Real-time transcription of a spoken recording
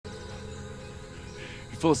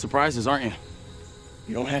full of surprises, aren't you?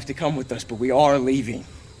 You don't have to come with us, but we are leaving.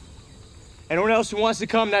 Anyone else who wants to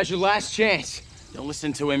come, now's your last chance. Don't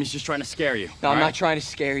listen to him, he's just trying to scare you. No, I'm not trying to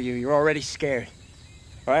scare you. You're already scared.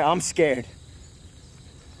 All right, I'm scared.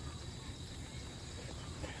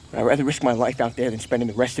 But I'd rather risk my life out there than spending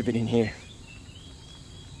the rest of it in here.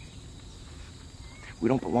 We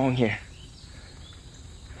don't belong here.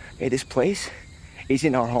 Hey, this place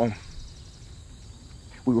isn't our home.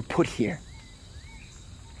 We were put here.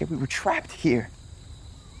 Hey, we were trapped here.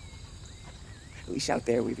 At least out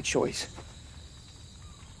there we have a choice.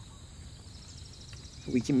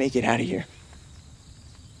 We can make it out of here.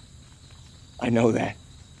 I know that.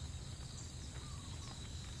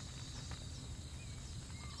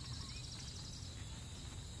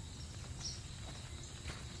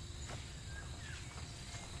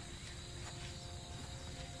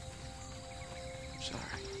 Sorry.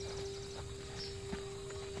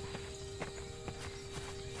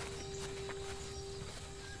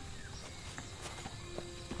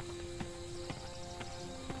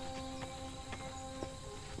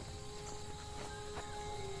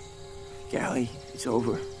 Gally, it's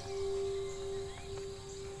over.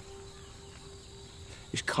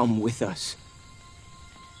 Just come with us.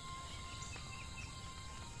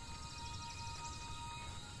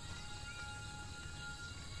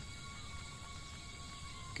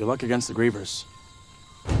 Good luck against the Grievers.